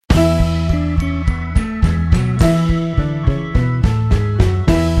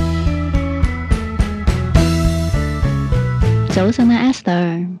早晨啊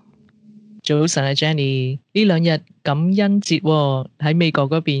Esther， 早晨啊 Jenny， 呢兩日感恩節喎，喺美國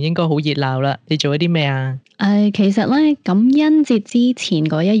嗰邊應該好熱鬧啦。你做咗啲咩啊？其實咧感恩節之前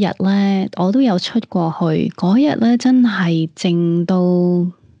嗰一日咧，我都有出過去。嗰日咧真係靜到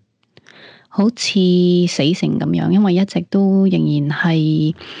好似死城咁樣，因為一直都仍然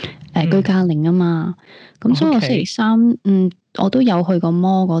係居家令啊嘛。咁所以我星期三我都有去個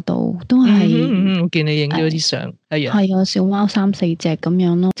mall 嗰度，都係我見你影咗啲相，係啊，小貓3、4隻咁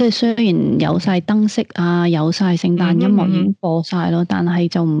樣咯。即係雖然有晒燈飾啊，有晒聖誕音樂已經播晒咯，但係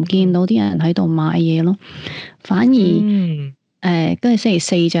就唔見到啲人喺度買嘢咯。反而跟住星期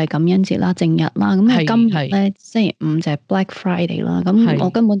四就係感恩節啦，正日啦。咁今日咧星期五就係 Black Friday 啦。咁我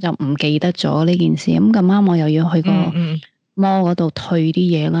根本就唔記得咗呢件事。咁咁啱我又要去個mall嗰度退啲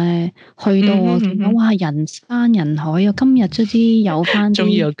嘢咧，去到我見到哇人山人海啊！今日卒之有翻啲，終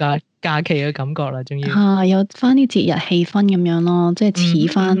於有假期嘅感覺啦，終於有翻啲節日氣氛咁樣咯，即係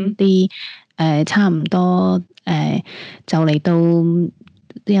似翻啲差唔多就嚟到呢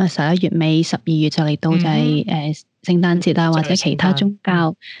個11月尾、12月就嚟到就係聖誕節啊，或者其他宗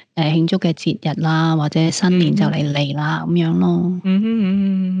教慶祝嘅節日啦，或者新年就嚟啦咁樣咯。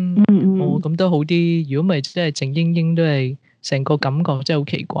咁都好啲。如果唔係真係靜英英，都係成個感覺真係好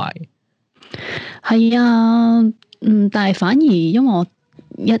奇怪。係啊，但係反而因為我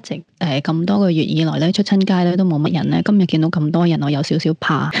一直咁多個月以來咧出親街咧都冇乜人咧，今日見到咁多人，我有少少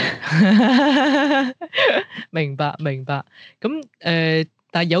怕。明白。咁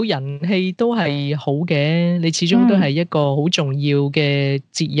但係有人氣都係好嘅，你始終都係一個好重要嘅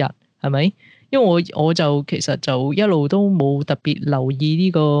節日，係咪？因為我就其實就一路都冇特別留意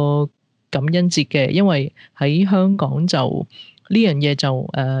呢個感恩節嘅，因為喺香港就呢樣嘢就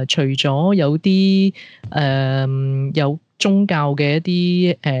除咗有啲有宗教嘅一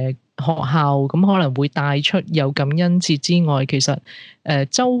啲學校咁可能會帶出有感恩節之外，其實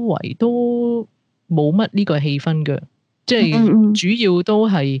周圍都冇乜呢個氣氛嘅。即係主要都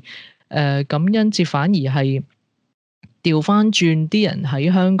係感恩節，反而係調翻轉啲人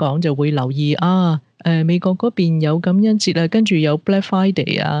喺香港就會留意美國嗰邊有感恩節啊，跟住有 Black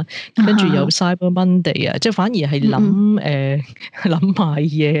Friday 啊，跟住有 Cyber Monday 啊，即係反而係諗買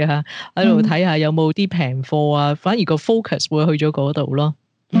嘢啊，喺度睇下有冇啲平貨啊，反而個 focus 會去咗嗰度咯。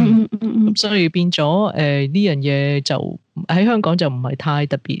咁所以變咗呢樣嘢就喺香港就唔係太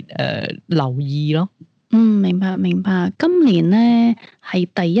特別留意咯。明白。今年咧係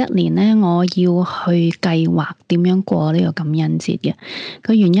第一年咧，我要去計劃點樣過呢個感恩節嘅。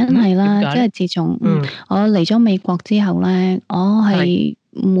個原因係啦，即係自從我嚟咗美國之後咧，我係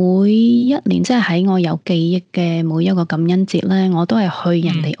每一年即係喺我有記憶嘅每一個感恩節咧，我都係去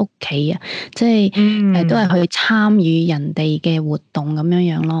人哋屋企啊，即係都係去參與人哋嘅活動咁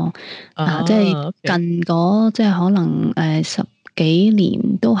樣樣咯。即係近嗰即係可能10幾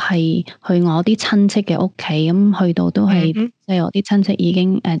年都係去我啲親戚嘅屋企，咁去到都係即係我啲親戚已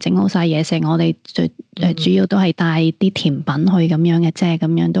經整好晒嘢食，我哋主要都係帶啲甜品去咁樣嘅啫，咁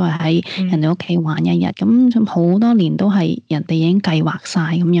樣都係喺人哋屋企玩一日，咁好多年都係人哋已經計劃晒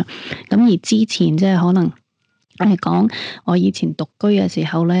咁樣。咁而之前即係可能講我以前獨居嘅時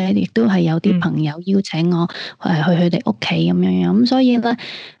候咧，亦都係有啲朋友邀請我去佢哋屋企咁樣樣，咁所以咧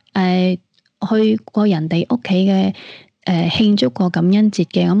去過人哋屋企嘅。慶祝過感恩節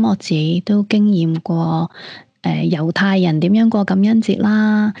嘅，咁我自己都經驗過猶太人點樣過感恩節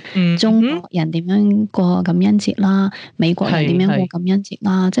啦，中國人點樣過感恩節啦，美國人點樣過感恩節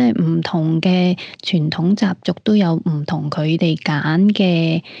啦，即係唔同嘅傳統習俗都有唔同佢哋揀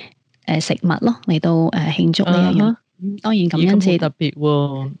嘅食物咯，嚟到慶祝呢一樣。當然感恩節特別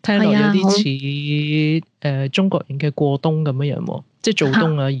喎，聽落有啲似中國人嘅過冬咁樣喎，即係做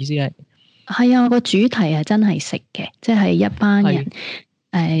冬啊，意思係。係啊，個主題係真係食嘅，即係一班人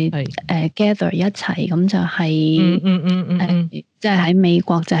gather 一齊，咁就係即係喺美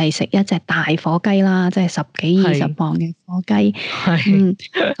國就係食一隻大火雞啦，即係10幾20磅嘅火雞。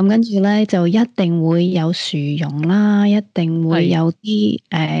咁跟住咧就一定會有薯蓉啦，一定會有啲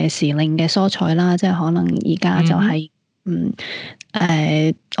時令嘅蔬菜啦，即係可能而家就係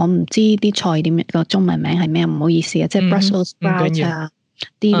我唔知啲菜點個中文名係咩，唔好意思啊，即係 Brussels sprouts 啊。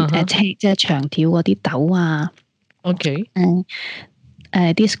啲即係長條嗰啲豆啊，OK，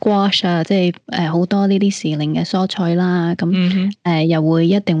啲 squash 啊，即係好多呢啲時令嘅蔬菜啦，咁又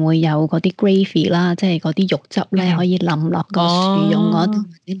一定會有嗰啲 gravy 啦，即係嗰啲肉汁咧可以淋落個薯蓉嗰度，或者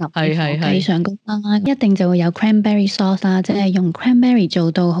淋喺火雞上高啦，一定就會有 cranberry sauce 啦，即係用 cranberry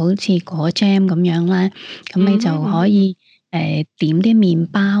做到好似果 jam 咁樣咧，咁你就可以點啲麵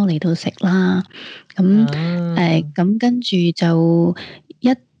包嚟到食啦，咁跟住就一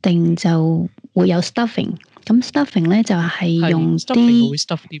定就會有 stuffing，咁 stuffing 咧就係用stuffing 啲會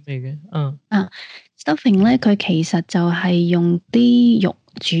stuff 啲咩嘅？stuffing 咧，佢其實就係用啲肉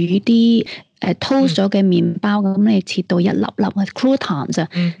煮啲toast 咗嘅麵包，咁你切到一粒粒嘅 croutons 啊，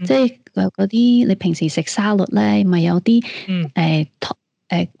即係嗰啲你平時食沙律咧，咪有啲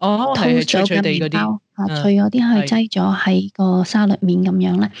toast 咗嘅麵包脆嗰啲去擠咗喺個沙律面咁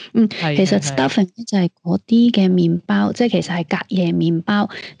樣咧。其實 stuffing 咧就係嗰啲嘅麵包，即係其實係隔夜麵包，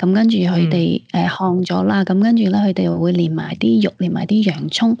咁跟住佢哋烘咗啦，咁跟住咧佢哋會連埋啲肉，連埋啲洋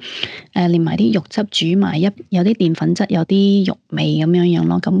葱，連埋啲肉汁煮埋有啲澱粉質，有啲肉味咁樣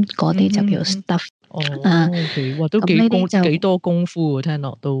咯，咁嗰啲就叫 stuff。OK， 哇，都幾多功夫喎，聽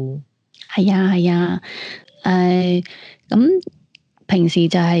落都。係啊，咁平時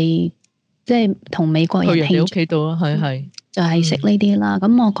就係即係同美國人去人哋屋企度啊，係就係食呢啲啦。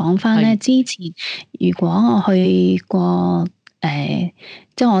咁我講翻咧，之前如果我去過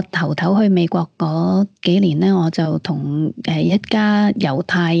即係我頭去美國嗰幾年咧，我就同一家猶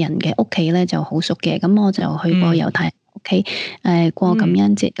太人嘅屋企咧就好熟嘅。咁我就去過猶太人屋企過感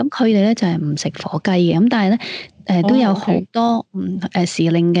恩節。咁佢哋咧就係唔食火雞嘅。咁但係咧都有好多時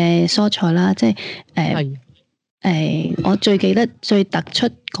令嘅蔬菜啦，即係我最記得最突出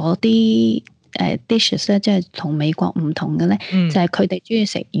嗰啲dishes 咧，即係同美國唔同嘅咧，就係佢哋中意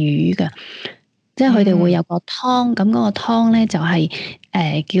食魚嘅，即係佢哋會有個湯，咁嗰個湯咧就係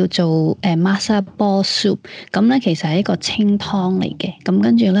叫做matzo ball soup，咁咧其實係一個清湯嚟嘅，咁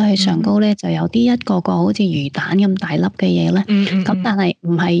跟住咧佢上高咧就有啲一個個好似魚蛋咁大粒嘅嘢咧，咁但係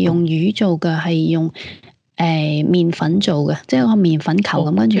唔係用魚做嘅，係用麵粉做嘅，即係個麵粉球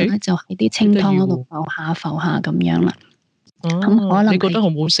咁，跟住咧就喺啲清湯嗰度浮下咁樣啦。咁可能你覺得好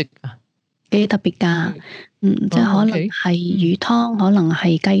唔好食啊？幾特別㗎，即係可能係魚湯，可能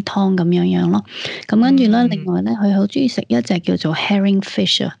係雞湯咁樣咯。咁跟住咧，另外咧，佢好中意食一隻叫做 herring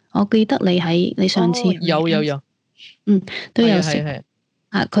fish 啊。我記得你上次有，都有食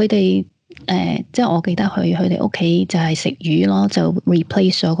啊。佢哋即係我記得佢哋屋企就係食魚咯，就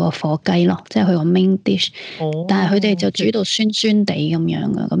replace 咗個火雞咯，即係佢個 main dish。但係佢哋就煮到酸酸地咁樣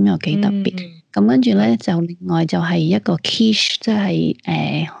嘅，咁又幾特別。咁跟住咧，就另外就係一個 quiche，即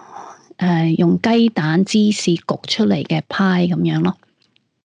係用雞蛋芝士焗出嚟嘅派咁樣咯。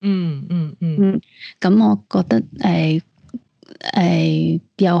咁我覺得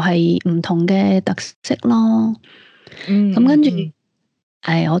又係唔同嘅特色咯。咁跟住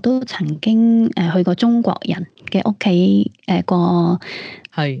我都曾經去過中國人嘅屋企過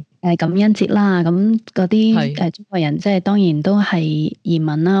感恩節啦。咁嗰啲中國人即係當然都係移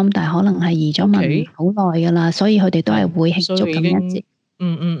民啦，咁但係可能係移咗民好耐噶啦，所以佢哋都係會慶祝感恩節。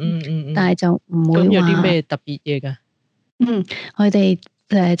但係就唔會話有啲咩特別嘢㗎？佢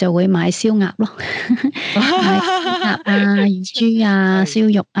哋就會買燒鴨咯，買燒鴨啊、乳豬啊、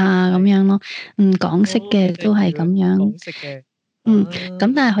燒肉啊咁樣咯。港式嘅都係咁樣。港式嘅。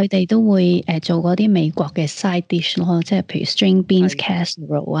咁但係佢哋都會做嗰啲美國嘅 side dish 咯，即係譬如 string beans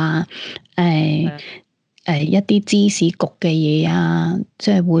casserole 啊，一啲芝士焗嘅嘢啊，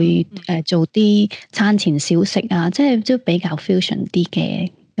即係會做啲餐前小食啊，即係都比較 fusion 啲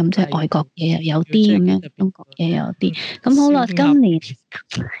嘅。咁即係外國嘢又有啲咁樣，中國嘢又有啲。咁好啦，今年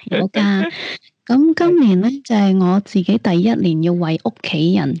有㗎。咁今年咧就係我自己第一年要為屋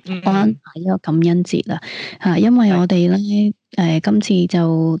企人安排一個感恩節啦。因為我哋咧今次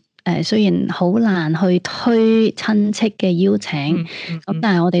就雖然好難去推親戚嘅邀請，咁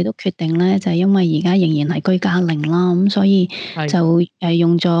但係我哋都決定咧，就係因為而家仍然係居家令啦，咁所以就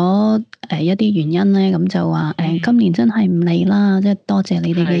用咗一啲原因咧，咁就話今年真係唔嚟啦，即係多謝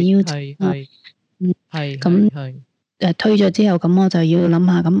你哋嘅邀請啦。咁推咗之後，咁我就要諗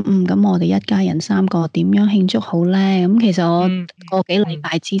下，咁我哋一家人3個點樣慶祝好咧？咁其實我個幾禮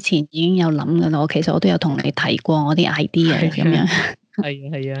拜之前已經有諗噶啦，其實我都有同你提過我啲 idea 咁樣。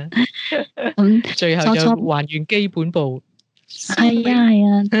係啊，咁最後就還原基本步。係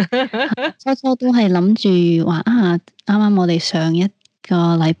啊，初都係諗住話啱啱我哋上一個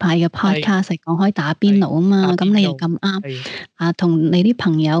禮拜嘅 podcast 係講開打邊爐啊嘛，咁你又咁啱同你啲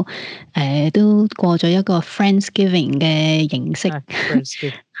朋友都過咗一個 Friendsgiving 嘅形式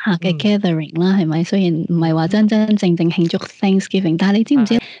嘅 gathering 啦，係咪？雖然唔係話真正慶祝 Thanksgiving， 但係你知唔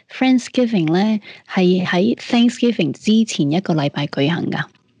知 Friendsgiving 咧係喺 Thanksgiving 之前一個禮拜舉行㗎？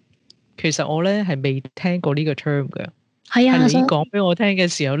其實我咧係未聽過呢個 term 㗎。係啊，你講俾我聽嘅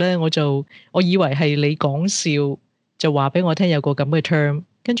時候咧，我以為係你講笑，就話俾我聽有個咁嘅 term，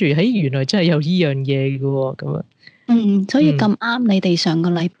跟住原來真係有呢樣嘢嘅喎，咁啊。所以咁啱，你哋上個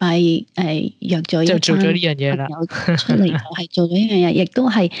禮拜約咗就做咗呢樣嘢啦，出嚟就係做咗呢樣嘢，亦都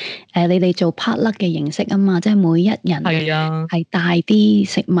係你哋做 potluck 嘅形式啊嘛，即係每一人係帶啲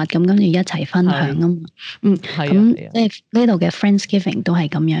食物咁，跟住一齊分享啊嘛。咁即係呢度嘅 Friendsgiving 都係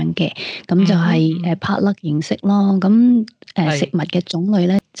咁樣嘅，咁就係potluck 形式咯。咁食物嘅種類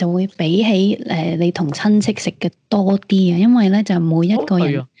咧就會比起你同親戚食嘅多啲啊，因為咧就每一個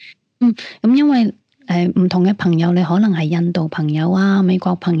人咁因為。唔同嘅朋友，你可能係印度朋友啊、美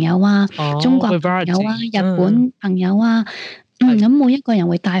國朋友啊、中國朋友啊、日本朋友啊，咁每一個人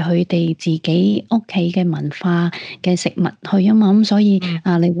會帶佢哋自己屋企嘅文化嘅食物去啊嘛，咁所以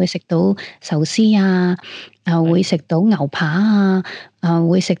你會食到壽司啊，會食到牛扒啊，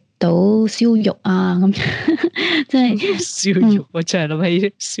會食到燒肉啊，咁即係燒肉，我真係諗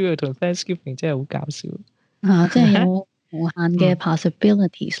起燒肉同 Thanksgiving 真係好搞笑即係有無限嘅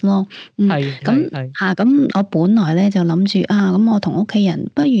possibilities 咯，咁我本來咧就諗住咁我同屋企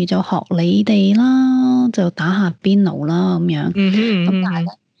人不如就學你哋啦，就打下邊爐啦咁樣。咁但係咧，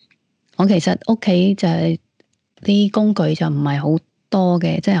我其實屋企就係啲工具就唔係好多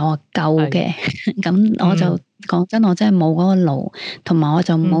嘅，即係我夠嘅。咁我就講真，我真係冇嗰個爐，同埋我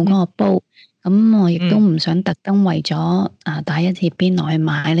就冇嗰個煲。咁我亦都唔想特登為咗打一次邊爐去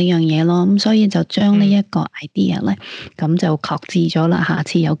買呢樣嘢咯，咁所以就將呢一個 idea 咧，咁就擱置咗啦。下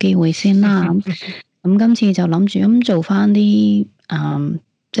次有機會先啦。咁今次就諗住咁做翻啲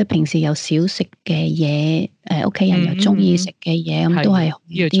即係平時又少食嘅嘢，屋企人又中意食嘅嘢，咁都係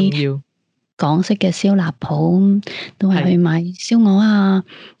啲港式嘅燒臘鋪，都係去買燒鵝啊、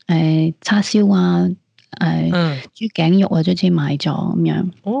叉燒啊。豬頸肉啊，好似買咗咁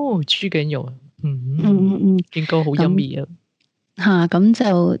樣。哦，豬頸肉啊，應該好陰味啊。咁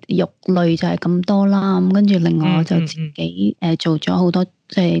就肉類就係咁多啦。咁跟住另外我就自己做咗好多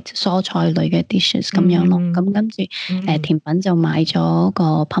即係蔬菜類嘅 dishes 咁樣咯。咁跟住甜品就買咗個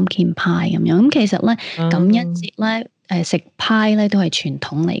pumpkin pie 咁樣。咁其實咧感恩節咧食派咧都係傳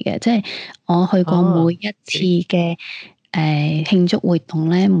統嚟嘅，即係我去過每一次嘅。慶祝活動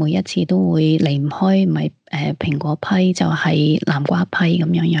咧，每一次都會離唔開，唔係蘋果批就係南瓜批咁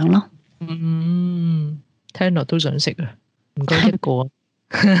樣咯。聽落都想食啊！唔該一個，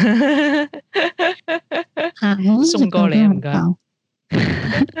送過嚟唔該。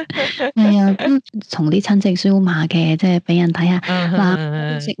係啊，同啲親戚 show 下嘅，即係俾人睇下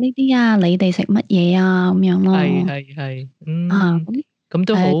嗱，食呢啲啊，你哋食乜嘢啊咁樣咯。係，咁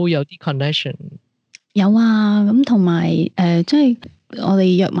都好有啲 connection。有啊，咁同埋即係我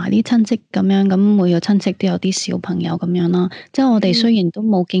哋約埋啲親戚咁樣，咁每個親戚都有啲小朋友咁樣啦。即係我哋雖然都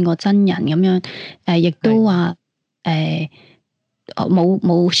冇見過真人咁樣，亦都話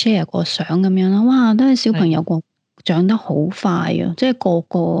冇 share 過相咁樣啦。哇，都係小朋友長得好快啊！即係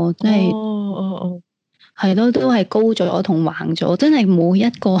個即係係咯，都係高咗同橫咗，真係每一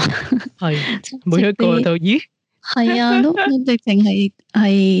個每一個都咦係啊，都直情係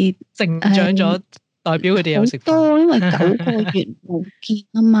成長咗。代表佢哋有食飯多，因為9個月冇見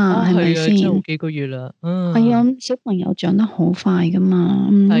啊嘛，係咪先？真係好幾個月啦。係啊，小朋友長得好快噶嘛，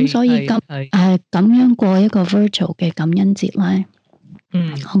咁所以咁樣過一個 virtual 嘅感恩節咧，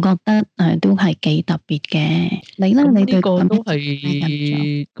我覺得都係幾特別嘅。你咧，你對感恩節咩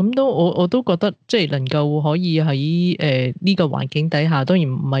印象？咁都我都覺得即係能夠可以喺呢個環境底下，當然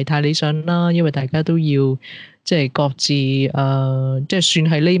唔係太理想啦，因為大家都要即係各自即係算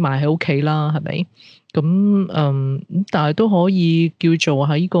係匿埋喺屋企啦，係咪？咁但係都可以叫做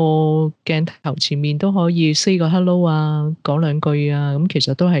喺個鏡頭前面都可以 say 個 hello 啊，講兩句啊，咁其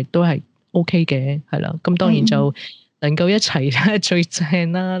實都係 OK 嘅，係啦。咁當然就能夠一齊咧最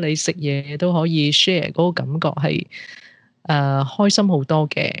正啦，你食嘢都可以 share 嗰個感覺係開心好多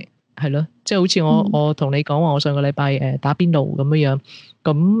嘅，係咯。即係好似我同你講話，我上個禮拜打邊爐咁樣，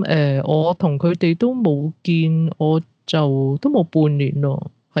咁我同佢哋都冇見，我就都冇半年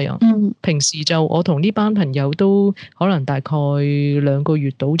咯。係啊，平時就我同呢班朋友都可能大概2個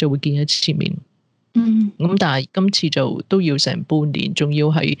月到就會見一次面。咁但係今次就都要成半年，仲要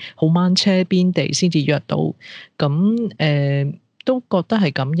係好掹車邊地先至約到。咁都覺得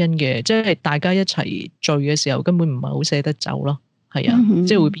係感恩嘅，即係大家一齊聚嘅時候，根本唔係好捨得走咯。係啊，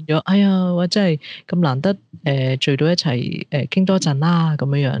即係會變咗，哎呀，我真係咁難得聚到一齊傾多陣啦咁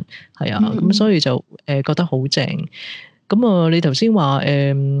樣。係啊，咁所以就覺得好正。咁你頭先話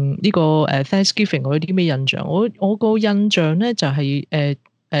呢個Thanksgiving 我有啲咩印象？我個印象咧就係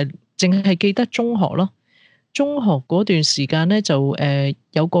淨係記得中學咯。中學嗰段時間咧就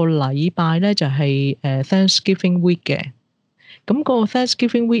有個禮拜咧就係Thanksgiving week 嘅。咁個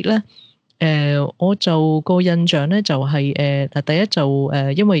Thanksgiving week 咧我就個印象咧就係第一就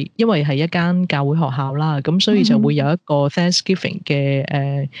因為係一間教會學校啦，咁所以就會有一個 Friendsgiving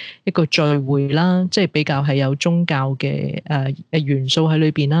嘅一個聚會啦，即係比較係有宗教嘅元素喺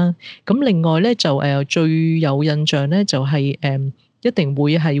裏邊啦。咁另外咧就最有印象咧就係一定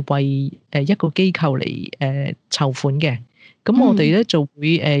會係為一個機構嚟籌款嘅。咁我哋咧就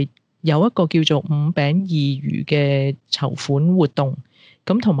會有一個叫做五餅二魚嘅籌款活動。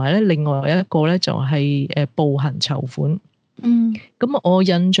咁同埋咧，另外一個咧就係步行籌款。咁我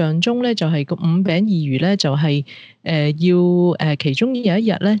印象中咧就係個五餅二魚咧就係要其中有一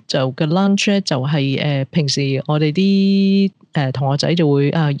日咧就個 lunch 咧就係平時我哋啲同學仔就會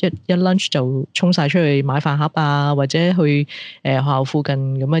一 lunch 就衝晒出去買飯盒啊，或者去學校附近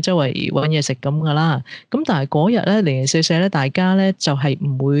咁啊周圍搵嘢食咁噶啦。咁但係嗰日咧零零舍舍咧，大家咧就係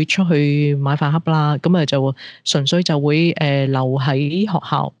唔會出去買飯盒啦，咁啊就純粹就會留喺學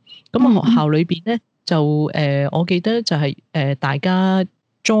校。咁啊學校裏邊咧。就我記得就係大家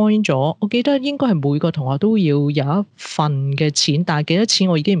join 咗，我記得應該係每個同學都要有一份嘅錢，但係幾多錢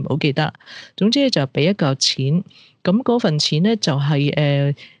我已經唔好記得。總之咧就俾一嚿錢，咁嗰份錢咧就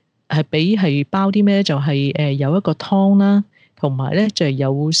係係包啲咩？就係有一個湯啦，同埋咧就係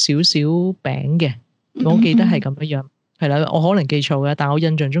有少少餅嘅，我記得係咁樣。係啦，我可能記錯嘅，但我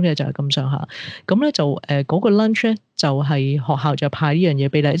印象中嘅就係咁上下。咁咧就嗰個 lunch 咧就係學校就派呢樣嘢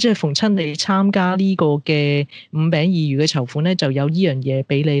俾你，即係逢親你參加呢個嘅五餅二魚嘅籌款咧，就有呢樣嘢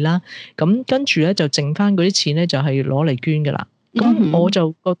俾你啦。咁跟住咧就剩翻嗰啲錢咧就係攞嚟捐噶啦。咁我就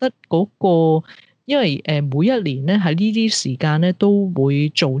覺得嗰個，因為每一年咧喺呢啲時間咧都會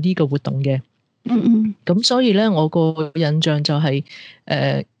做呢個活動嘅。咁所以咧我個印象就係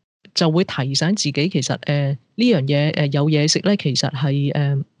就會提醒自己，其實呢樣嘢有嘢食咧，其實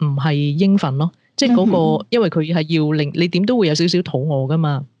係唔係應份咯，即係嗰個，因為佢係要令你點都會有少少肚餓噶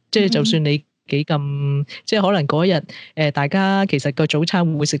嘛，即係就算你幾咁，即係可能嗰日大家其實個早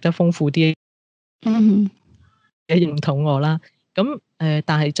餐會食得豐富啲，唔肚餓啦，咁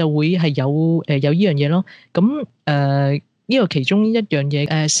但係就會係有呢樣嘢咯，咁呢個其中一樣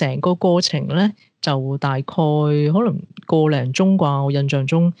嘢，成個過程咧就大概可能個零鐘啩，我印象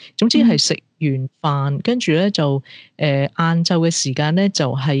中。總之係食完飯，跟住咧就晏晝嘅時間咧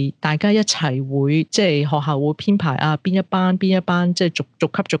就係大家一齊會，即係學校會編排邊一班，即係逐級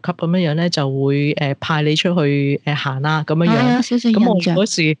咁樣咧就會派你出去行啦咁樣樣。少少印象。咁我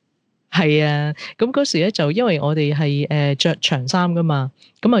嗰時係啊，咁嗰時咧就因為我哋係着長衫噶嘛，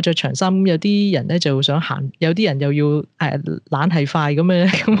咁着長衫，有啲人咧就想行，有啲人又要懶係快咁樣，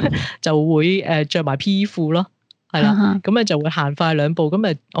咁就會着埋 P 褲咯，係啦，咁就會行快兩步，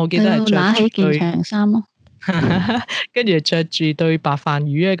咁我記得係着起件長衫咯，跟住着住對白飯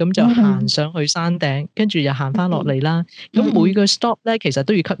魚咧，咁就行上去山頂，跟住又行翻落嚟啦。咁每個 stop 咧其實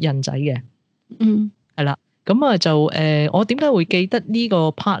都要吸印仔嘅，係啦。咁就我點解會記得呢個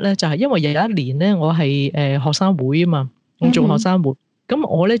part 咧？就係因為有一年咧，我係學生會啊嘛，我做學生會，咁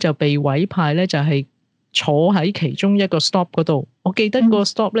我咧就被委派咧，就係坐喺其中一個 stop 嗰度。我記得個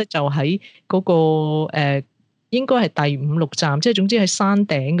stop 咧就喺嗰個應該係第5、6站，即係總之喺山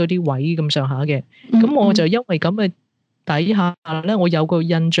頂嗰啲位咁上下嘅。咁我就因為咁嘅底下咧，我有個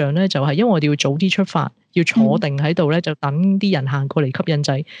印象咧，就係因為我哋要早啲出發，要坐定喺度咧，就等啲人行過嚟吸印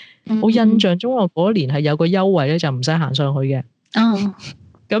仔。我印象中我嗰年係有個優惠咧，就唔使行上去嘅。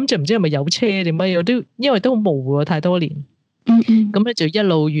咁就唔知係咪有車定乜嘢，都因為都好模糊啊，太多年。咁咧就一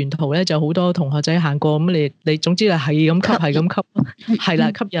路沿途咧就好多同學仔行過，咁你總之係咁吸，係咁吸，係啦，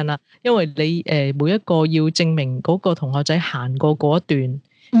吸引啦。因為你每一個要證明嗰個同學仔行過嗰一段。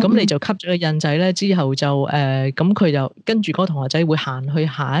咁你就吸咗個印仔咧，之後就咁佢就跟住嗰個同學仔會行去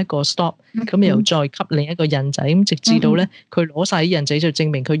下一個 stop，咁又再吸另一個印仔，咁直至到咧佢攞晒啲印仔，就證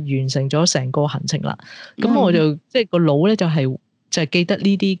明佢完成咗成個行程啦。咁我就即係個腦咧就係記得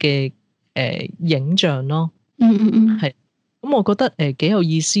呢啲嘅影像咯。係。咁我覺得幾有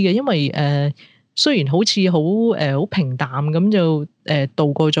意思嘅，因為雖然好似好平淡咁就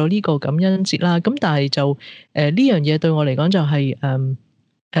度過咗呢個感恩節啦，咁但係就呢樣嘢對我嚟講就係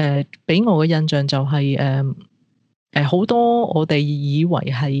俾我嘅印象就係好多我哋以為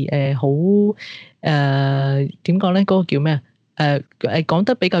係好點講咧？嗰個叫咩啊？講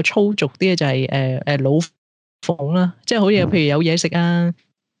得比較粗俗啲嘅就係老奉啦，即係好似譬如有嘢食啊，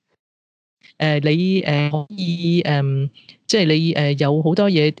你可以即係你有好多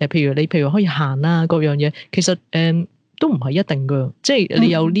嘢譬如可以行啦，各樣嘢，其實都唔係一定㗎，即係你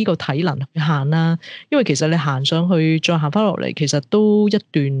有呢個體能去行啦。因為其實你行上去再行翻落嚟，其實都一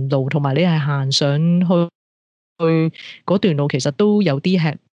段路，同埋你係行上去嗰段路，其實都有啲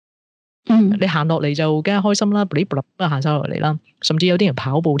吃你行落嚟就梗係開心啦，嗶哩嗶哩行晒落嚟啦，甚至有啲人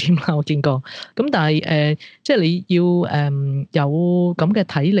跑步添啦，我見過。咁但係即係你要有咁嘅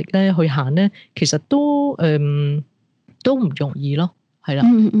體力咧去行咧，其實都唔容易咯，係啦。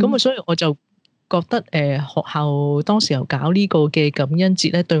咁所以我就覺得學校當時候搞呢個嘅感恩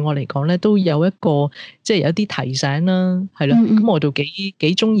節咧，對我嚟講咧都有一個即係有啲提醒啦，係啦。咁我就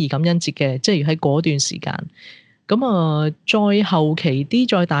幾中意感恩節嘅，即係喺嗰段時間。咁啊，再後期啲、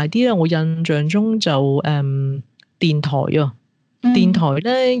再大啲咧，我印象中就電台啊，電台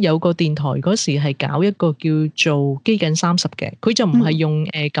咧有個電台嗰時係搞一個叫做基近30嘅，佢就唔係用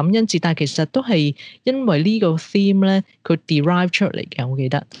感恩節，但係其實都係因為呢個 theme 咧，佢 derive 出嚟嘅，我記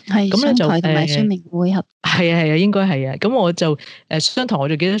得。係咁咧就商台同埋宣明會合。係啊，應該係啊。咁我就商台我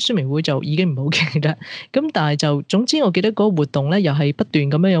就記得，宣明會就已經唔好記得。咁但係就總之我記得嗰個活動咧，又係不斷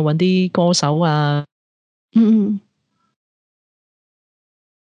咁樣揾啲歌手啊。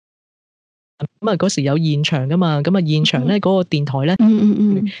咁啊嗰時有現場噶嘛，咁啊現場咧嗰個電台咧，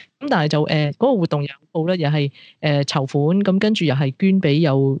咁但係就嗰個活動有報咧，又係籌款，咁跟住又係捐俾即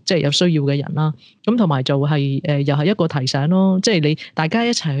係有需要嘅人啦。咁同埋就係又係一個提醒咯，即係你大家一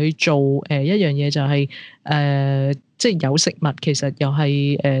齊去做一樣嘢，就係即係有食物，其實又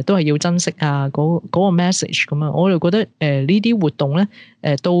係都係要珍惜啊嗰個 message 咁啊。我就覺得呢啲活動咧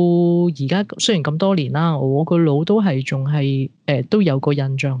到而家雖然咁多年啦，我個腦都係仲係都有個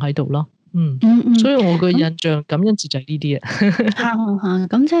印象喺度咯。所以我個印象感恩節就係呢啲啊。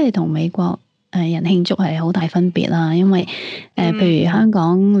咁即係同美國人慶祝係好大分別啦，因為譬如香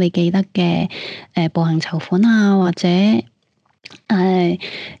港你記得嘅步行籌款啊，或者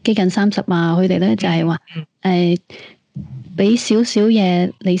基近30啊，佢哋咧就係話俾少少嘢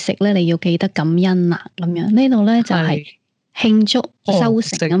你食咧，你要記得感恩啦咁樣。呢度咧就係慶祝收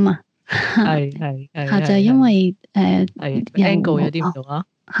成啊嘛，係就係因為angle 有啲唔同啊。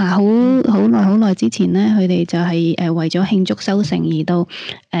好耐之前咧，佢哋就係為咗慶祝收成而到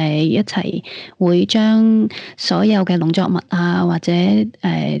一齊會將所有嘅農作物啊，或者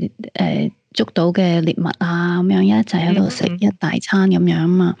捉到嘅獵物啊咁樣一齊喺度食一大餐咁樣啊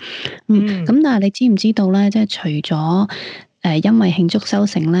嘛。咁但係你知唔知道咧？即係除咗因為慶祝收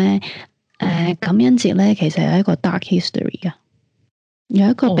成咧，感恩節咧其實有一個 dark history 噶，有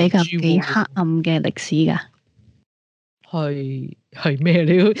一個比較幾黑暗嘅歷史噶。係咩？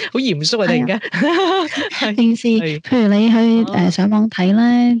你好嚴肅啊！突然間，平時譬如你去上網睇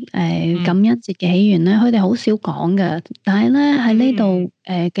咧，感恩節嘅起源咧，佢哋好少講㗎。但係咧喺呢度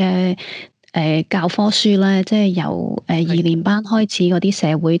嘅教科書咧，即係由2年班開始嗰啲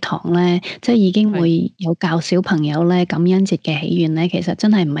社會堂咧，即係已經會有教小朋友咧感恩節嘅起源咧，其實真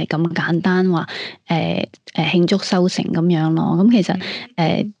係唔係咁簡單話慶祝收成咁樣咯。咁其實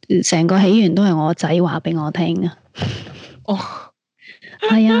成個起源都係我仔話俾我聽啊。哦，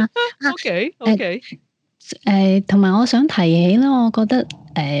係啊，OK，同埋我想提起咧，我覺得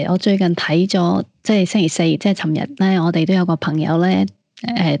我最近睇咗，即係星期4，即係尋日咧，我哋都有個朋友咧，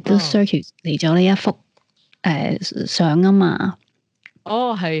都 search 嚟咗呢一幅相啊嘛。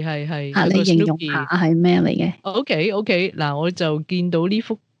哦，係。你形容下係咩嚟嘅？OK，嗱，我就見到呢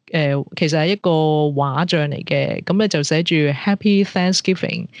幅其實係一個畫像嚟嘅，咁咧就寫住 Happy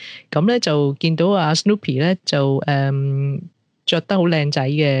Thanksgiving，咁咧就見到阿 Snoopy 咧就着得好靚仔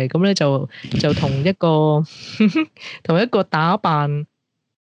嘅，咁咧就同一個打扮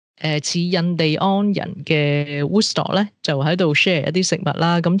似印第安人嘅 Woodstock 咧，就喺度 share 一啲食物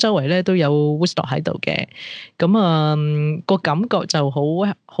啦。咁周圍咧都有 Woodstock 喺度嘅，咁個感覺就好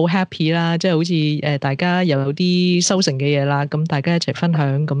happy 啦，即係好似大家又有啲收成嘅嘢啦，咁大家一齊分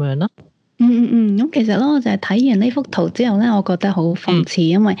享咁樣咯。咁其實咧，我就係睇完呢幅圖之後咧，我覺得好諷刺，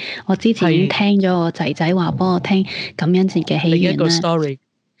因為我之前已經聽咗我仔仔話幫我聽感恩節嘅起源咧。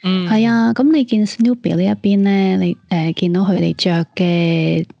係啊，咁你見 Snoopy 呢一邊咧，你見到佢哋着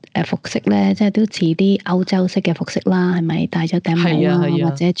嘅服飾咧，即係都似啲歐洲式嘅服飾啦，係咪戴咗頂帽啊，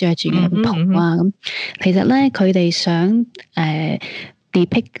或者着住嘅袍啊咁？其實咧，佢哋想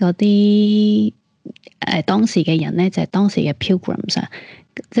depict 嗰啲當時嘅人咧，就係當時嘅 pilgrims 啊，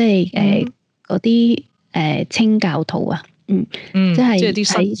即係嗰啲清教徒啊，即係啲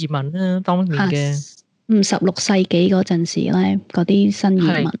新移民啦，當年嘅。16世紀嗰陣時咧，嗰啲新移民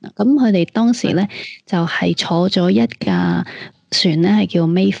啊，咁佢哋當時咧就係坐咗一架船咧，係叫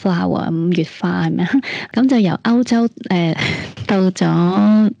Mayflower 5月花係咪啊？咁就由歐洲到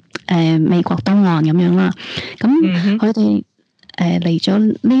咗美國東岸咁樣啦。咁佢哋嚟咗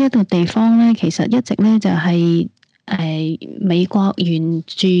呢一度地方咧，其實一直咧就係美國原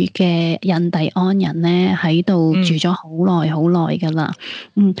住嘅印第安人咧喺度住咗好耐好耐㗎啦。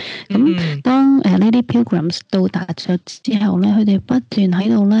咁當呢啲 pilgrims 到達咗之後咧，佢哋不斷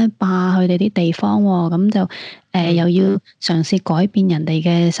喺度咧霸佢哋啲地方喎，咁就又要嘗試改變人哋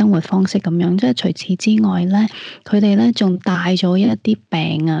嘅生活方式咁樣。即係除此之外咧，佢哋咧仲帶咗一啲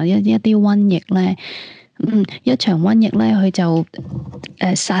病啊，一啲瘟疫咧。一場瘟疫咧，佢就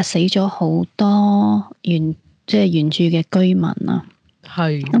殺死咗好多原住嘅居民啊。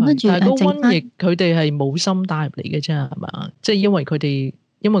係，咁跟住但係個瘟疫佢哋係冇心帶入嚟嘅啫，係嘛？即係因為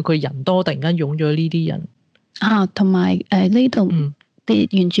佢人多，突然間湧咗呢啲人啊，同埋呢度啲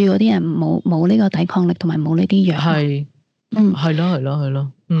原住嗰啲人冇呢個抵抗力，同埋冇呢啲藥。係，係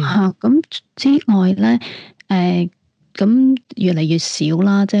咯。嚇，咁之外咧，咁越嚟越少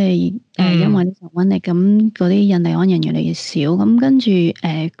啦，即係因為呢場瘟疫，咁嗰啲印第安人越嚟越少，咁跟住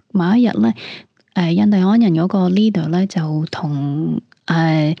某一日咧，印第安人嗰個 leader 咧就同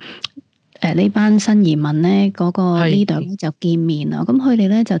呢班新移民咧嗰個 leader 咧就見面啦，咁佢哋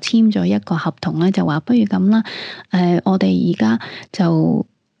咧就簽咗一個合同咧，就話不如咁啦，我哋而家就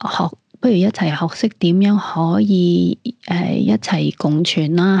不如一齊學識點樣可以一齊共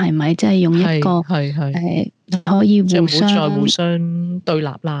存啦，係咪？即係用一個可以互相對立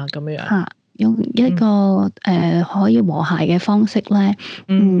啦，咁樣。嚇，用一個可以和諧嘅方式咧，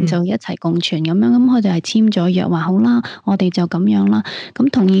就一齊共存咁樣。咁佢哋係簽咗約，話好啦，我哋就咁樣啦。咁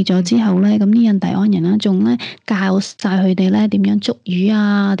同意咗之後咧，咁啲印第安人咧，仲咧教晒佢哋咧點樣捉魚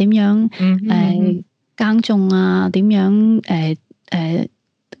啊，點樣耕種啊，點樣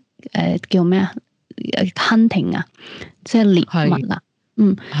叫咩啊？hunting 啊，即係獵物啊。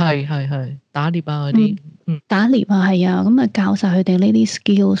係打獵啊嗰啲。打獵啊，係啊，咁啊教晒佢哋呢啲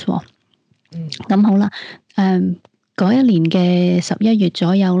skills 喎。咁好啦，嗰一年嘅11月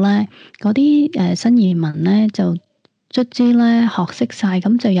左右咧，嗰啲新移民咧就卒之咧學識晒，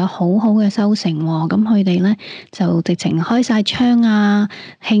咁就有好好嘅收成喎。咁佢哋咧就直情開晒槍啊，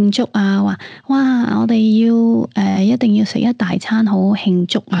慶祝啊，話哇我哋要一定要食一大餐，好好慶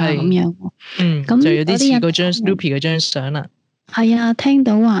祝啊咁樣。咁就有啲似嗰張 Snoopy 嗰張相啦。係啊，聽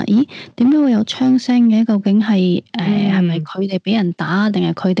到話，咦？點解會有槍聲嘅？究竟係係咪佢哋俾人打，定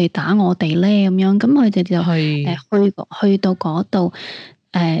係佢哋打我哋咧？咁樣，咁佢哋就去到嗰度，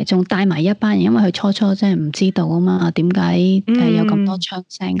仲帶埋一班人，因為佢初初真係唔知道啊嘛，點解有咁多槍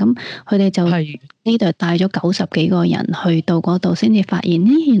聲？咁佢哋就呢度帶咗90幾個人去到嗰度，先至發現，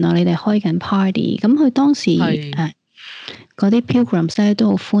咦？原來你哋開緊 party。咁佢當時嗰啲 pilgrims 咧都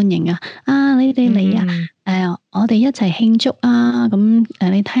好歡迎啊！你哋嚟啊！我哋一齊慶祝啊！咁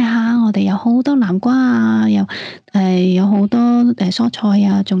你睇下，我哋有好多南瓜啊，又有好多蔬菜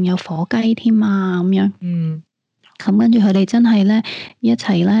啊，仲有火雞添啊！咁樣。咁跟住佢哋真係咧一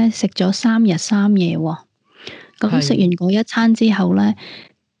齊咧食咗3日3夜喎。咁食完嗰一餐之後咧，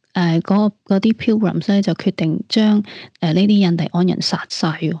嗰啲 pilgrims 咧就決定將呢啲印第安人殺晒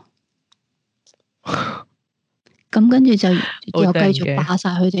喎。咁跟住就又繼續霸晒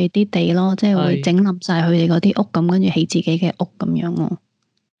佢哋啲地咯，即係會整冧晒佢哋嗰啲屋，咁跟住起自己嘅屋咁樣咯。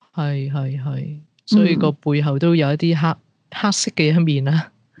係，所以個背後都有一啲黑色嘅一面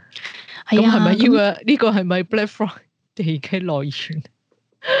啦。咁係咪呢個係咪 Black Friday 嘅來源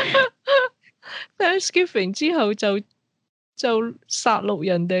？Thanksgiving 之後就殺戮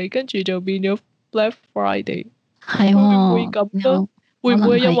人哋，跟住就變咗 Black Friday。係會唔會咁咧？會唔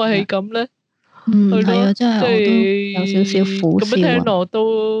會因為係咁咧？係啊，真係我都有少少苦笑。咁樣聽落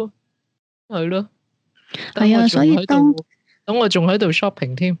都係咯。係啊，所以等我仲喺度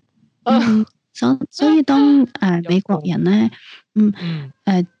shopping 添。所以當美國人咧，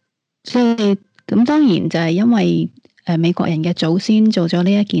即係咁當然就係因為美國人嘅祖先做咗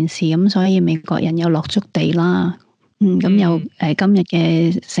呢一件事，咁所以美國人有落足地啦。咁有今日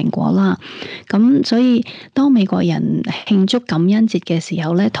嘅成果啦。咁所以當美國人慶祝感恩節嘅時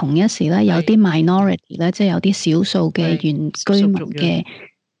候咧，同一時咧有啲 minority 咧，即係有啲少數嘅原居民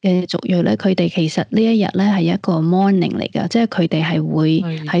嘅族裔咧，佢哋其實呢一日咧係一個 mourning 嚟㗎，即係佢哋係會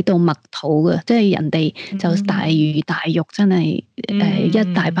喺度默禱嘅，即係人哋就大魚大肉，真係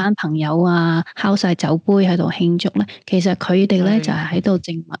一大班朋友啊，敲晒酒杯喺度慶祝咧。其實佢哋咧就係喺度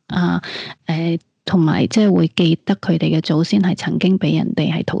靜默啊，同埋即係會記得佢哋嘅祖先係曾經俾人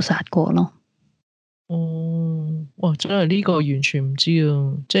哋係屠殺過咯。哇！真係呢個完全唔知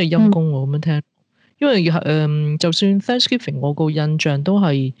啊，即係陰公喎咁樣聽。因為就算 Friendsgiving 我個印象都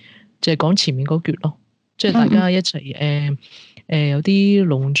係即係講前面嗰橛咯，即係大家一齊有啲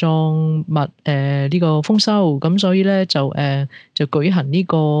農作物呢個豐收，咁所以咧就舉行呢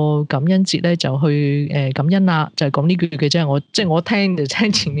個感恩節咧，就去感恩啦，就係講呢句嘅啫。我聽就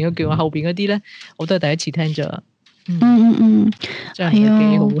聽前面嗰句，我後邊嗰啲咧我都係第一次聽咗。真係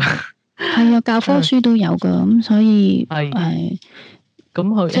幾好啊！係啊，教科書都有噶，咁所以咁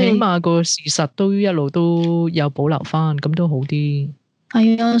佢起碼個事實都一路都有保留翻，咁都好啲。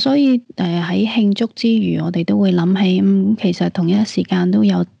係啊，所以喺慶祝之餘，我哋都會諗起，其實同一時間都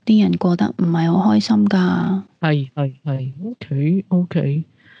有啲人過得唔係好開心㗎。係，OK，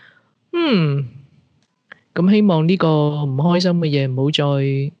咁希望呢個唔開心嘅嘢唔好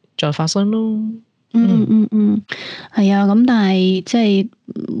再發生咯。係啊，咁但係即係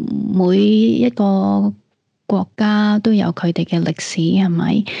每一個國家都有佢哋嘅歷史，係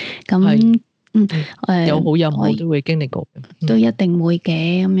咪？咁有好有唔好都會經歷過嘅，都一定會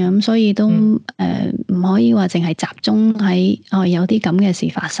嘅咁樣，所以都唔可以話淨係集中喺有啲咁嘅事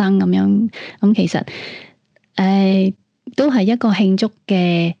發生咁樣。咁其實都係一個慶祝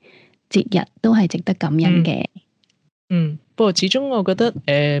嘅節日，都係值得感恩嘅。不過始終我覺得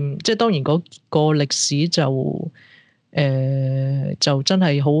即係當然嗰個歷史就真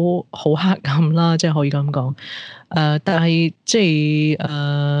係好黑暗啦，即係可以咁講。但係即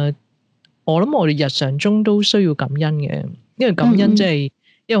係我諗我哋日常中都需要感恩嘅，因為感恩即係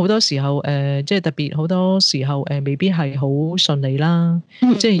因為好多時候即係特別好多時候未必係好順利啦。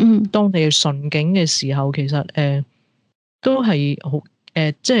即係當你係順境嘅時候，其實都係好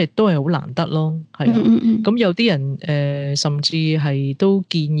即係都係好難得咯，係啊。咁有啲人甚至係都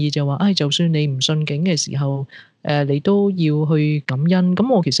建議就話，就算你唔順境嘅時候，你都要去感恩。咁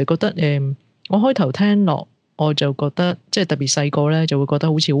我其實覺得我開頭聽落，我就覺得即係特別細個咧，就會覺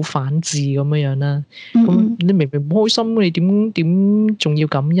得好似好反智咁樣啦。咁你明明唔開心，你點仲要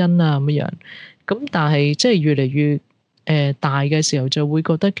感恩啊咁樣？咁但係即係越嚟越大嘅時候，就會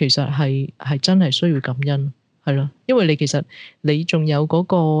覺得其實係真係需要感恩。係咯，因為你其實你仲有嗰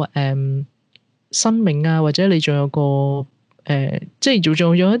個生命啊，或者你仲有個即係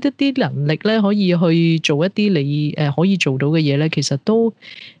仲有一啲能力咧，可以去做一啲你可以做到嘅嘢咧，其實都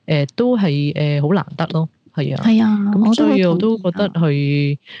係好難得咯，係啊。係啊，咁所以我都覺得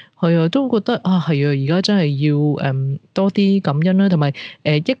係啊，都覺得係啊，而家真係要多啲感恩啦，同埋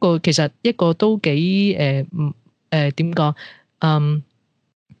其實一個都幾點講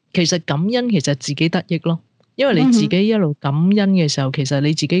其實感恩其實自己得益咯。因為你自己一路感恩嘅時候，其實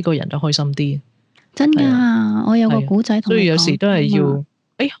你自己個人都開心啲。真㗎，我有個古仔同你講。所以有時都係要，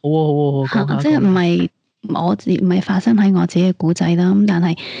好講下。即係唔係發生喺我自己嘅古仔啦。咁但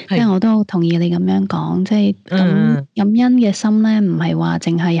係即係我都好同意你咁樣講，即係感恩嘅心咧，唔係話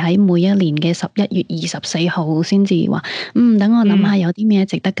淨係喺每一年嘅11月24號先至話，等我諗下有啲咩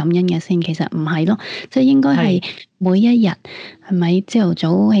值得感恩嘅先。其實唔係咯，即係應該係每一日係咪朝頭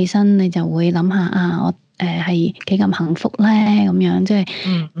早起身你就會諗下我係幾咁幸福咧？咁樣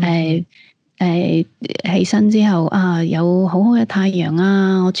即係起身之後有好好嘅太陽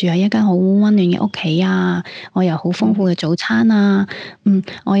啊，我住喺一間好溫暖嘅屋企啊，我有好豐富嘅早餐啊，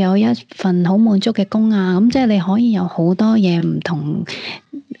我有一份好滿足嘅工啊，咁即係你可以有好多嘢唔同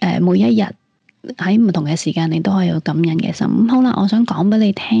每一日喺唔同嘅時間，你都可以有感恩嘅心。咁好啦，我想講俾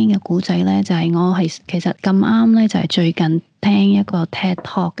你聽嘅故仔咧，就係我係其實咁啱咧，就係最近聽一個 TED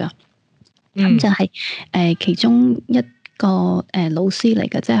Talk 噶。咁就係其中一個老師嚟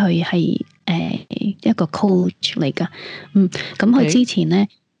嘅，即係佢係一個 coach 嚟噶。咁佢之前咧，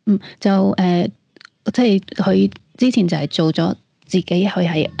就即係佢之前就係做咗自己，佢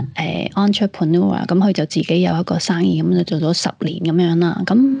係entrepreneur，咁佢就自己有一個生意，咁就做咗10年咁樣啦。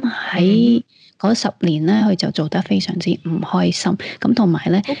咁喺嗰10年咧，佢就做得非常之唔開心，咁同埋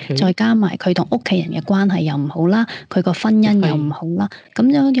咧，再加埋佢同屋企人嘅關係又唔好啦，佢個婚姻又唔好啦，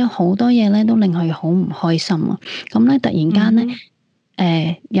咁有好多嘢咧都令佢好唔開心啊！咁咧突然間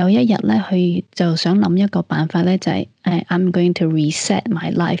咧，有一日咧，佢就想諗一個辦法咧，就係I'm going to reset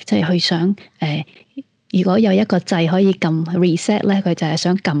my life，即係佢想如果有一個掣可以撳 reset 咧，佢就係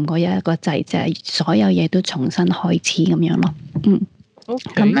想撳嗰一個掣，就係所有嘢都重新開始咁樣咯。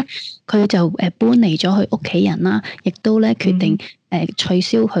咁咧，佢就搬離咗佢屋企人啦，亦都咧決定取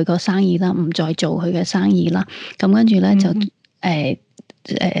消佢個生意啦，唔再做佢嘅生意啦。咁跟住咧就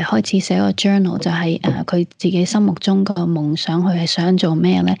開始寫個 journal，就係佢自己心目中個夢想，佢係想做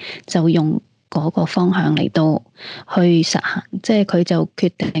咩咧？就用嗰個方向嚟到去實行，即係佢就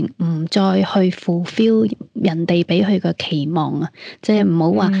決定唔再去 fulfill 人哋俾佢嘅期望啊！即係唔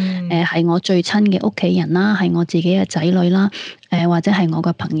好話係我最親嘅屋企人啦，係我自己嘅仔女啦，或者係我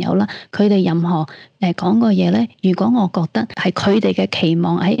嘅朋友啦，佢哋任何講個嘢咧，如果我覺得係佢哋嘅期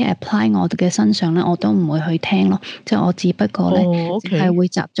望喺 apply 我嘅身上咧，我都唔會去聽咯。即係我只不過咧係會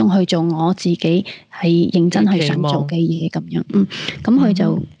集中去做我自己係認真去想做嘅嘢咁樣。咁佢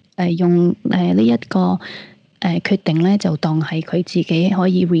就用呢一個決定咧，就當係佢自己可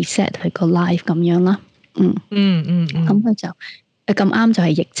以 reset 佢個 life 咁樣啦。咁佢就咁啱就係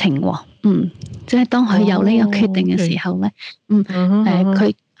疫情喎，即係當佢有呢個決定嘅時候咧，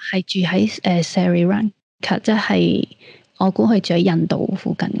佢係住喺Sri Lanka，即係我估佢住喺印度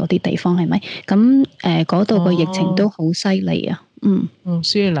附近嗰啲地方係咪？咁嗰度個疫情都好犀利啊，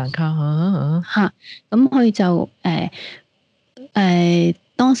斯里蘭卡嚇，咁佢就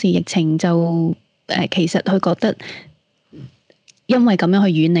當時疫情就其實佢覺得因為咁樣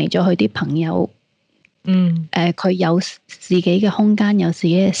去遠離咗佢啲朋友。佢有自己嘅空間，有自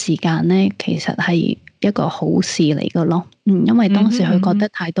己嘅時間咧，其實係一個好事嚟嘅咯。因為當時佢覺得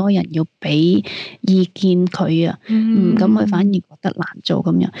太多人要俾意見佢啊，咁佢反而覺得難做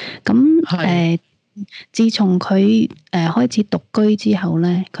咁樣。咁自從佢開始獨居之後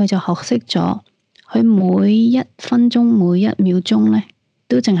咧，佢就學識咗，佢每一分鐘、每一秒鐘咧，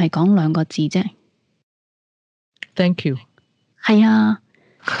都淨係講2個字啫。Thank you。係啊。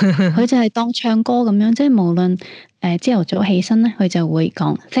佢就係當唱歌咁樣，即係無論朝頭早起身咧，佢就會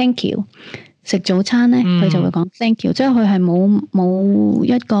講 thank you； 食早餐咧，佢就會講 thank you。即係佢係冇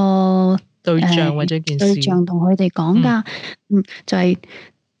一個對象或者件事對象同佢哋講㗎。就係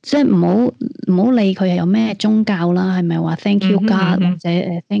即係唔好理佢係有咩宗教啦，係咪話 thank you God 或者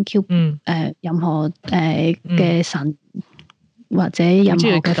thank you 任何嘅神或者任何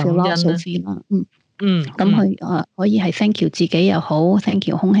嘅 philosophy 啦。咁佢可以係 thank you 自己又好，thank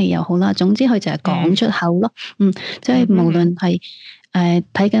you 空氣又好啦。總之佢就係講出口咯。即係無論係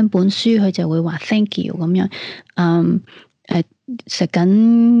睇緊本書，佢就會話 thank you 咁樣。食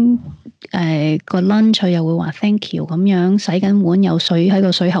緊個 lunch，佢又會話 thank you 咁樣。洗緊碗有水喺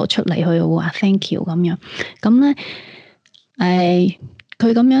個水喉出嚟，佢又會話 thank you 咁樣。咁咧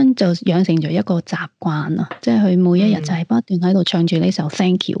佢咁樣就養成咗一個習慣啊！即係佢每一日就係不斷喺度唱住呢首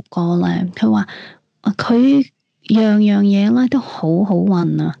thank you 歌咧。佢話佢樣樣嘢咧都好好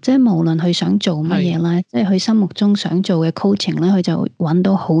運啊！即係無論佢想做乜嘢咧，即係佢心目中想做嘅 coaching 咧，佢就揾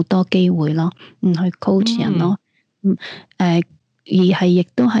到好多機會咯，去 coach 人咯，而係亦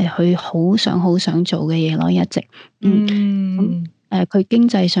都係佢好想做嘅嘢咯，一直佢經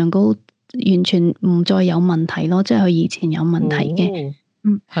濟上高完全唔再有問題咯，即係佢以前有問題嘅。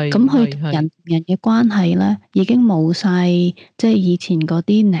咁佢同人嘅關係咧，已經冇晒即係以前嗰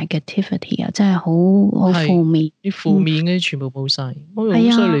啲 negativity 啊，即係好負面，啲負面嘅全部冇晒，好犀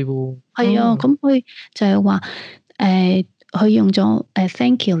利喎！係啊，咁佢就係話佢用咗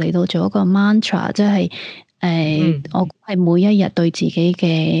thank you 嚟到做一個 mantra， 即係我係每一日對自己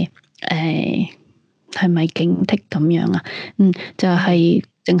嘅係咪警惕咁樣啊？就係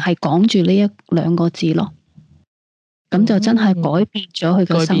淨係講住呢2個字咯。咁就真係改變咗佢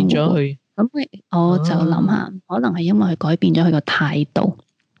個生活。咁我就諗下，可能係因為佢改變咗佢個態度。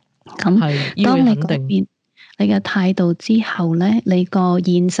咁當你改變你嘅態度之後咧，你個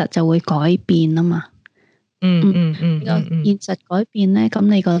現實就會改變啊嘛。個現實改變咧，咁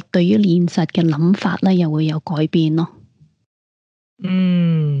你個對於現實嘅諗法咧，又會有改變咯。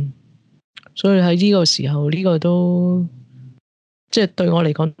所以喺呢個時候，呢個都即係對我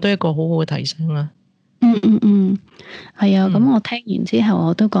嚟講，都係一個好好嘅提醒啊。係啊，咁我聽完之後，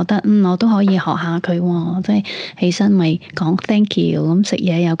我都覺得我都可以學下佢喎，即係起身咪講 thank you， 咁食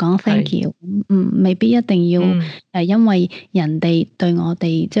嘢又講 thank you，未必一定要因為人哋對我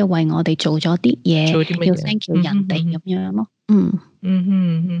哋即係為我哋做咗啲嘢，要 thank you 人哋咁樣咯。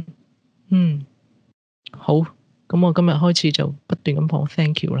好，咁我今日開始就不斷咁講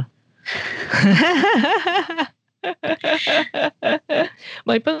thank you 啦。唔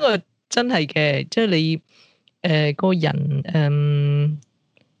係，不過真係嘅，即係你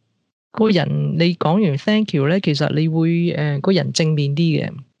個人你講完 thank you 咧，其實你會個人正面啲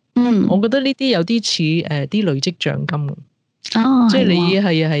嘅。我覺得呢啲有啲似啲累積獎金。即係你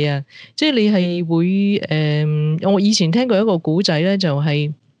係啊，即係你係會我以前聽過一個古仔咧，就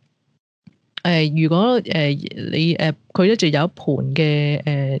係如果你佢咧就有一盤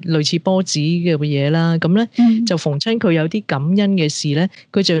嘅類似波子嘅嘢啦，咁咧就逢親佢有啲感恩嘅事咧，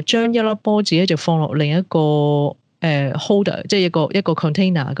佢就將一粒波子咧就放落另一個holder， 即係一個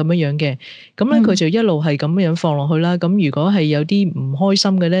container 咁樣嘅，咁咧佢就一路係咁樣放落去啦。咁如果係有啲唔開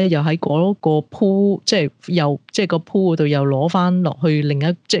心嘅咧，又喺嗰個 pool， 即係個 pool 嗰度又攞翻落去另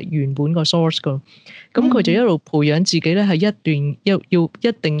一即係原本個 source 噶。咁佢就一路培養自己咧，係一定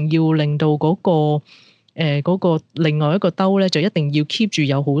要令到嗰個另外一個兜咧，就一定要 keep 住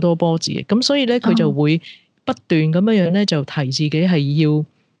有好多波子嘅。咁所以咧，佢就會不斷咁樣咧，就提自己係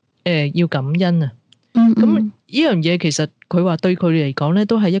要感恩啊。咁呢樣嘢其實佢話對佢嚟講咧，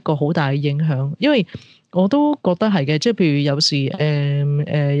都係一個好大嘅影響，因為我都覺得係嘅，即係譬如有時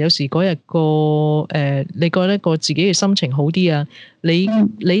有時嗰日你覺得個自己嘅心情好啲啊，你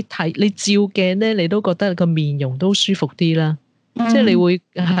照鏡咧，你都覺得個面容都舒服啲啦，即係你會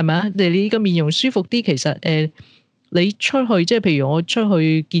係咪啊？你個面容舒服啲，其實你出去即係譬如我出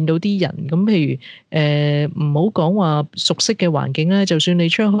去見到啲人咁，譬如唔好講話熟悉嘅環境咧，就算你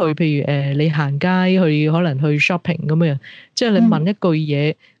出去，譬如你行街去可能去 shopping 咁樣，即係你問一句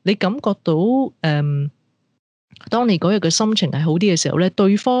嘢，你感覺到當你嗰日嘅心情係好啲嘅時候咧，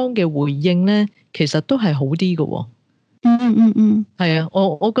對方嘅回應咧，其實都係好啲嘅喎。係啊，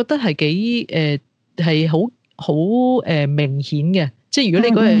我覺得係幾係好明顯嘅。即係如果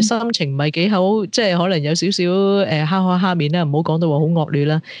你嗰日心情唔係幾好，即係可能有少少蝦開蝦面啦，唔好講到話好惡劣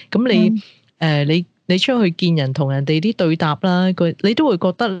啦。咁你出去見人同人哋啲對答啦，你都會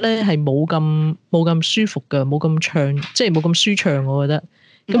覺得咧係冇咁舒服嘅，冇咁暢，即係冇咁舒暢。我覺得。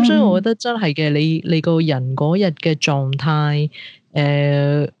咁所以我覺得真係嘅，你個人嗰日嘅狀態，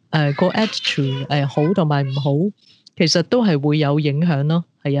個 attitude 好同埋唔好，其實都係會有影響咯。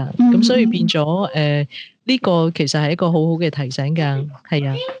係啊，咁所以變咗呢個其實係一個好好嘅提醒㗎。係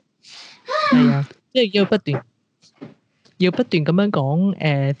啊，即係要不斷咁樣講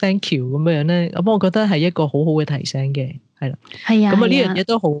thank you 咁樣咧。咁我覺得係一個好好嘅提醒嘅。係啦，咁啊呢樣嘢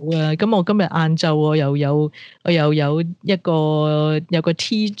都好啊。咁我今日晏晝我又有一個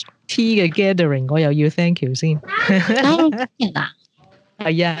tea 嘅 gathering，我又要 thank you 先。今日啊，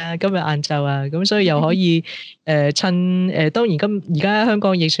係啊，今日晏晝啊，咁所以又可以趁當然而家香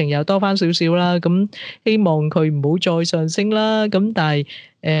港疫情又多翻少少啦，咁希望佢唔好再上升啦。咁但係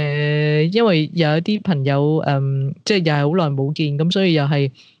因為有一啲朋友即係又係好耐冇見，咁所以又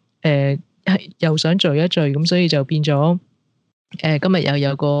係又想聚一聚，咁所以就變咗。今日又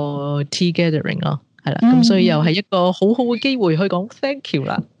有個 tea gathering 咯，係啦，咁所以又係一個好好嘅機會去講 thank you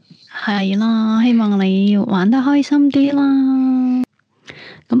啦。係啦，希望你玩得開心啲啦。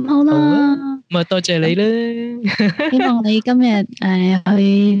咁好啦，咁啊多謝你啦。希望你今日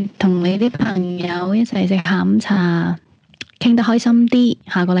去同你啲朋友一齊食下午茶，傾得開心啲。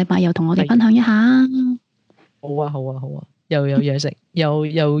下個禮拜又同我哋分享一下。好啊，又有嘢食，又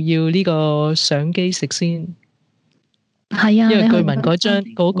要呢個相機食先。係啊，因為據聞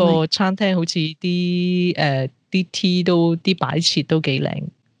嗰個餐廳好似啲tea都啲擺設都幾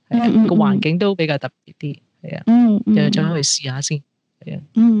靚，個環境都比較特別啲，係啊，又再去試下先，係啊。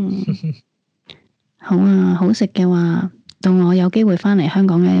好啊，好食嘅話，到我有機會翻嚟香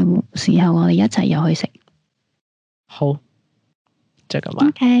港嘅時候，我哋一齊又去食。好，就咁話。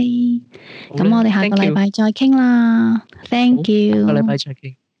OK，咁我哋下個禮拜再傾啦。Thank you。下個禮拜再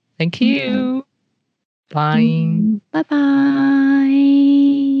傾。Thank you。Bye。拜拜。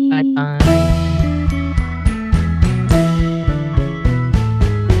拜拜。